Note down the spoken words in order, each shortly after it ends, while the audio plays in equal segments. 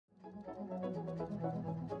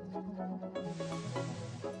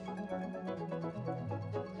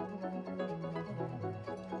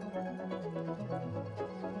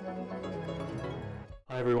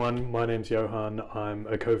everyone, my name's Johan. I'm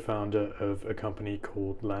a co-founder of a company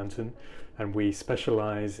called Lantern, and we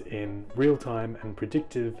specialize in real-time and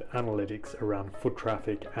predictive analytics around foot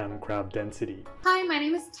traffic and crowd density. Hi, my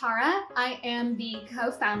name is Tara. I am the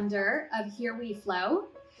co-founder of Here We Flow,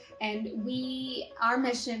 and our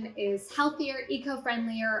mission is healthier,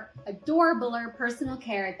 eco-friendlier, adorabler personal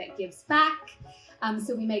care that gives back.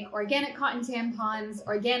 So we make organic cotton tampons,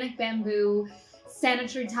 organic bamboo,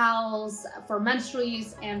 sanitary towels for menstrual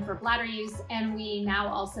use and for bladder use, and we now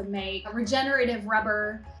also make regenerative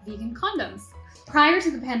rubber vegan condoms. Prior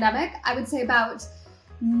to the pandemic, I would say about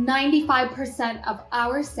 95% of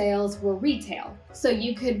our sales were retail. So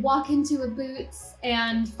you could walk into a Boots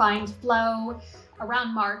and find Flow.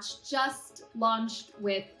 Around March, just launched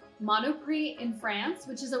with Monoprix in France,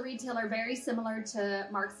 which is a retailer very similar to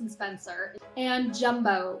Marks & Spencer, and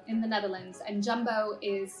Jumbo in the Netherlands. And Jumbo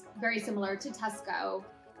is very similar to Tesco.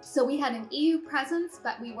 So we had an EU presence,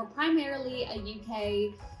 but we were primarily a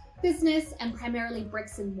UK business and primarily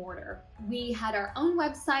bricks and mortar. We had our own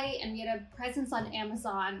website and we had a presence on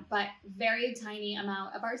Amazon, but very tiny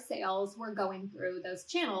amount of our sales were going through those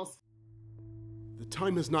channels. The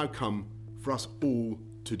time has now come for us all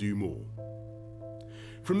to do more.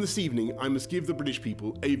 From this evening, I must give the British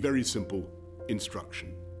people a very simple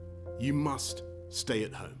instruction. You must stay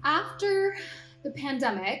at home. After the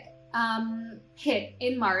pandemic hit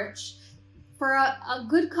in March, for a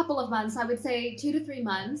good couple of months, I would say 2 to 3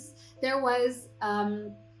 months, there was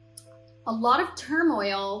a lot of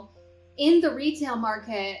turmoil in the retail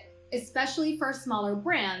market, especially for smaller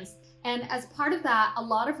brands. And as part of that, a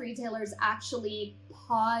lot of retailers actually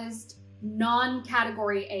paused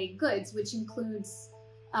non-category A goods, which includes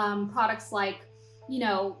products like,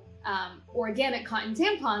 organic cotton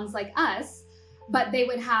tampons like us, but they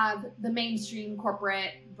would have the mainstream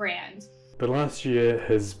corporate brand. The last year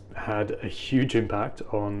has had a huge impact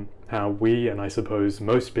on how we, and I suppose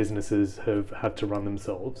most businesses, have had to run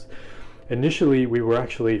themselves. Initially, we were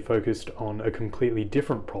actually focused on a completely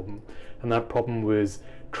different problem, and that problem was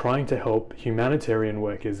trying to help humanitarian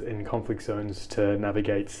workers in conflict zones to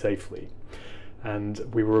navigate safely. And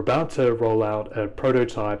we were about to roll out a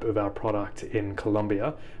prototype of our product in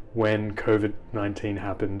Colombia when COVID-19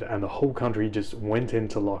 happened and the whole country just went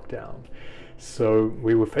into lockdown. So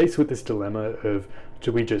we were faced with this dilemma of,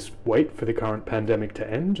 do we just wait for the current pandemic to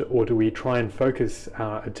end, or do we try and focus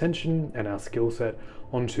our attention and our skill set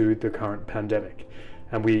onto the current pandemic?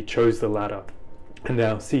 And we chose the latter. And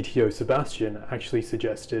our CTO Sebastian actually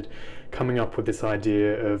suggested coming up with this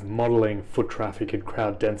idea of modeling foot traffic and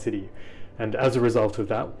crowd density. And as a result of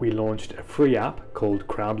that, we launched a free app called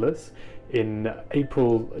Crowdless in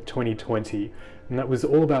April 2020. And that was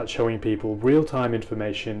all about showing people real-time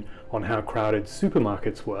information on how crowded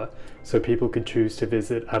supermarkets were, so people could choose to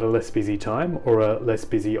visit at a less busy time or a less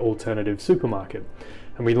busy alternative supermarket.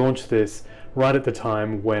 And we launched this right at the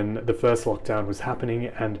time when the first lockdown was happening,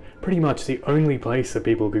 and pretty much the only place that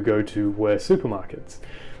people could go to were supermarkets.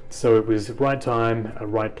 So it was right time,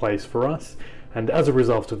 right place for us. And as a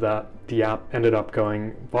result of that, the app ended up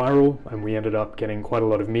going viral, and we ended up getting quite a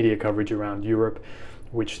lot of media coverage around Europe,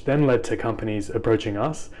 which then led to companies approaching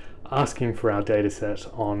us, asking for our data set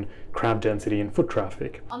on crowd density and foot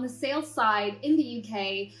traffic. On the sales side, in the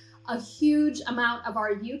UK, a huge amount of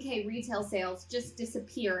our UK retail sales just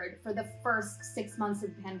disappeared for the first 6 months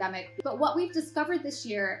of the pandemic. But what we've discovered this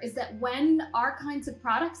year is that when our kinds of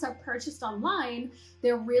products are purchased online,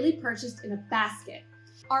 they're really purchased in a basket.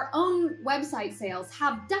 Our own website sales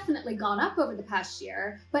have definitely gone up over the past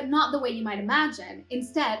year, but not the way you might imagine.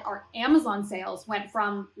 Instead, our Amazon sales went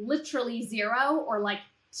from literally zero, or like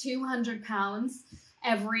 £200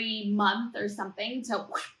 every month or something, to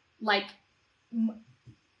like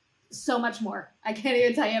so much more. I can't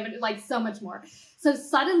even tell you, but like so much more. So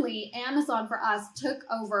suddenly Amazon for us took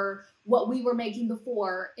over what we were making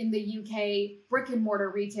before in the UK brick and mortar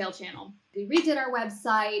retail channel. We redid our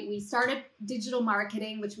website, we started digital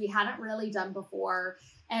marketing, which we hadn't really done before,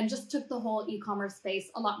 and just took the whole e-commerce space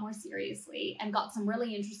a lot more seriously and got some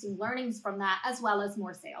really interesting learnings from that, as well as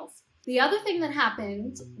more sales. The other thing that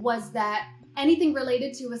happened was that anything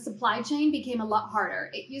related to a supply chain became a lot harder.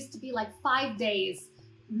 It used to be like 5 days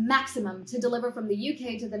maximum to deliver from the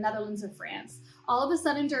UK to the Netherlands or France. All of a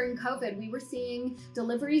sudden during COVID, we were seeing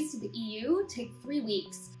deliveries to the EU take 3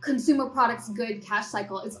 weeks. Consumer products good cash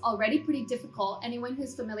cycle is already pretty difficult. Anyone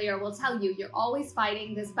who's familiar will tell you, you're always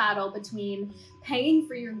fighting this battle between paying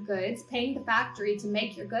for your goods, paying the factory to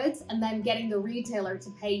make your goods, and then getting the retailer to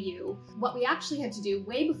pay you. What we actually had to do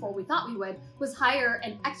way before we thought we would was hire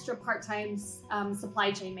an extra part-time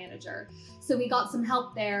supply chain manager. So we got some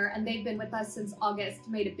help there, and they've been with us since August,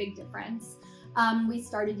 made a big difference. We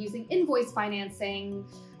started using invoice financing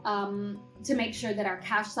to make sure that our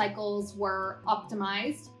cash cycles were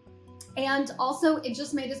optimized. And also it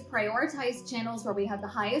just made us prioritize channels where we had the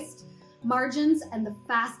highest margins and the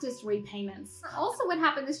fastest repayments. Also what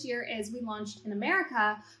happened this year is we launched in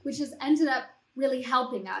America, which has ended up really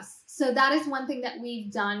helping us. So that is one thing that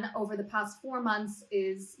we've done over the past 4 months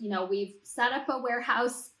is, we've set up a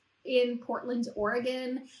warehouse in Portland,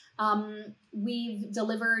 Oregon. We've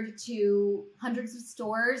delivered to hundreds of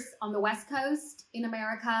stores on the West Coast in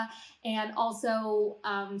America, and also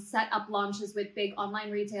set up launches with big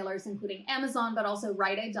online retailers, including Amazon, but also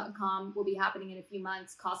RiteAid.com will be happening in a few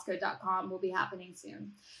months. Costco.com will be happening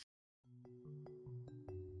soon.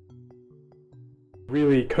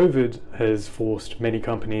 Really, COVID has forced many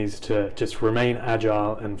companies to just remain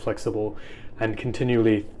agile and flexible and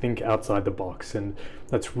continually think outside the box. And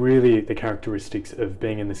that's really the characteristics of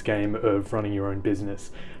being in this game of running your own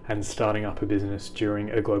business and starting up a business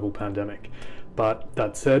during a global pandemic. But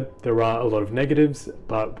that said, there are a lot of negatives,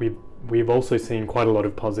 but we've also seen quite a lot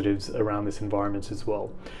of positives around this environment as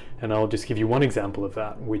well. And I'll just give you one example of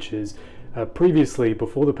that, which is previously,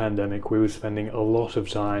 before the pandemic, we were spending a lot of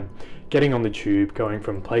time getting on the tube, going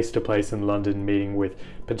from place to place in London, meeting with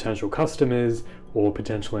potential customers or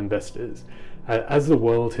potential investors. As the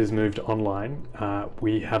world has moved online,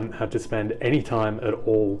 we haven't had to spend any time at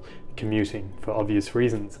all commuting for obvious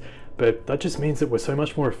reasons. But that just means that we're so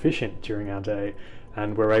much more efficient during our day,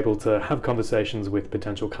 and we're able to have conversations with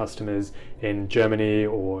potential customers in Germany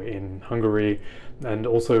or in Hungary, and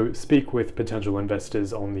also speak with potential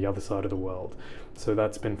investors on the other side of the world. So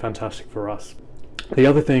that's been fantastic for us. The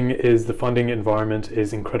other thing is the funding environment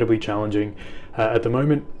is incredibly challenging at the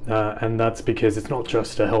moment, and that's because it's not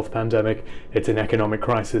just a health pandemic, it's an economic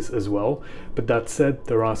crisis as well. But that said,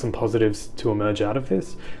 there are some positives to emerge out of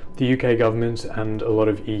this. The UK government and a lot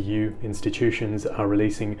of EU institutions are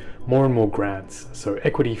releasing more and more grants, so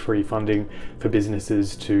equity-free funding for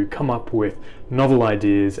businesses to come up with novel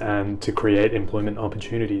ideas and to create employment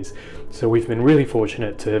opportunities. So we've been really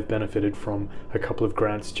fortunate to have benefited from a couple of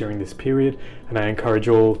grants during this period, and I encourage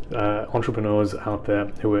all entrepreneurs out there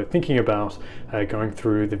who are thinking about going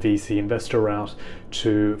through the VC investor route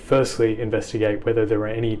to firstly investigate whether there are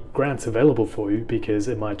any grants available for you, because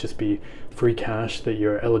it might just be free cash that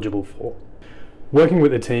you're eligible for. Working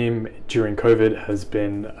with a team during COVID has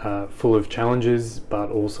been full of challenges, but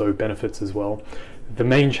also benefits as well. The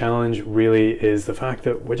main challenge really is the fact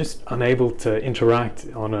that we're just unable to interact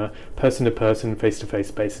on a person-to-person,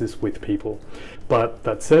 face-to-face basis with people. But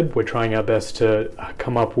that said, we're trying our best to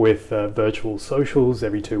come up with virtual socials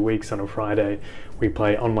every 2 weeks on a Friday. We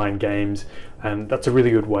play online games, and that's a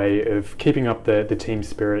really good way of keeping up the team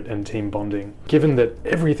spirit and team bonding. Given that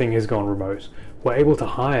everything has gone remote, we're able to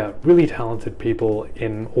hire really talented people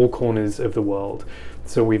in all corners of the world.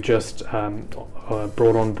 So we've just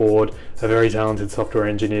brought on board a very talented software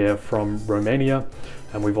engineer from Romania,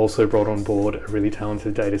 and we've also brought on board a really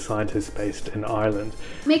talented data scientist based in Ireland.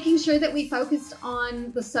 Making sure that we focused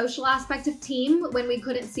on the social aspect of team when we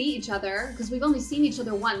couldn't see each other, because we've only seen each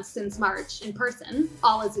other once since March in person,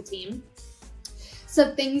 all as a team.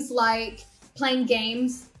 So things like playing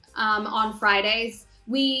games on Fridays.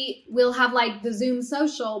 We will have like the Zoom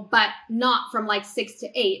social, but not from like 6 to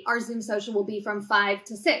 8. Our Zoom social will be from 5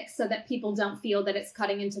 to 6 so that people don't feel that it's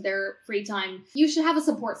cutting into their free time. You should have a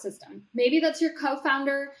support system. Maybe that's your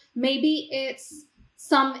co-founder. Maybe it's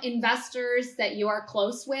some investors that you are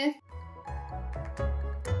close with.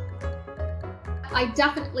 I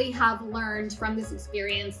definitely have learned from this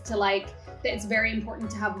experience to that it's very important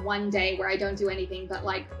to have one day where I don't do anything but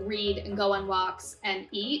read and go on walks and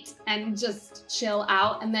eat and just chill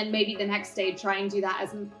out. And then maybe the next day try and do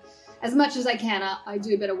that as much as I can. I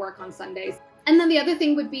do a bit of work on Sundays. And then the other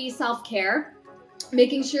thing would be self-care,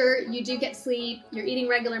 making sure you do get sleep, you're eating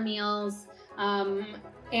regular meals,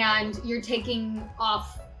 and you're taking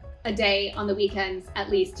off a day on the weekends at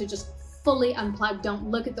least to just fully unplug.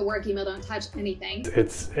 Don't look at the work email, don't touch anything.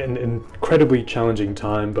 It's an incredibly challenging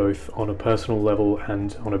time, both on a personal level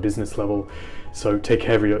and on a business level. So take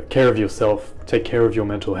care of yourself, take care of your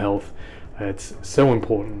mental health. It's so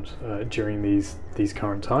important during these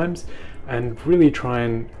current times, and really try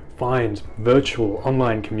and find virtual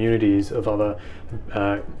online communities of other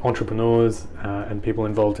entrepreneurs and people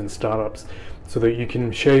involved in startups, so that you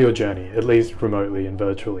can share your journey, at least remotely and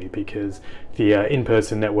virtually, because the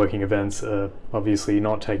in-person networking events are obviously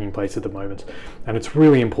not taking place at the moment. And it's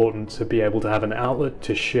really important to be able to have an outlet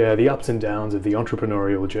to share the ups and downs of the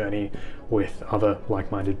entrepreneurial journey with other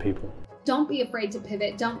like-minded people. Don't be afraid to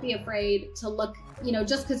pivot. Don't be afraid to look,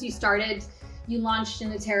 just because you launched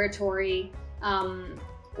in a territory,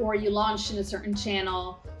 or you launched in a certain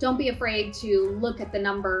channel, don't be afraid to look at the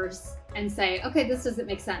numbers and say, okay, this doesn't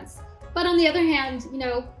make sense. But on the other hand, you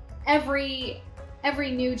know, every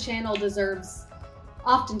new channel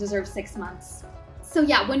often deserves 6 months. So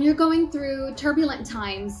yeah, when you're going through turbulent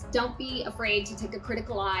times, don't be afraid to take a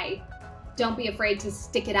critical eye. Don't be afraid to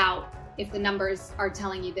stick it out if the numbers are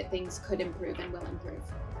telling you that things could improve and will improve.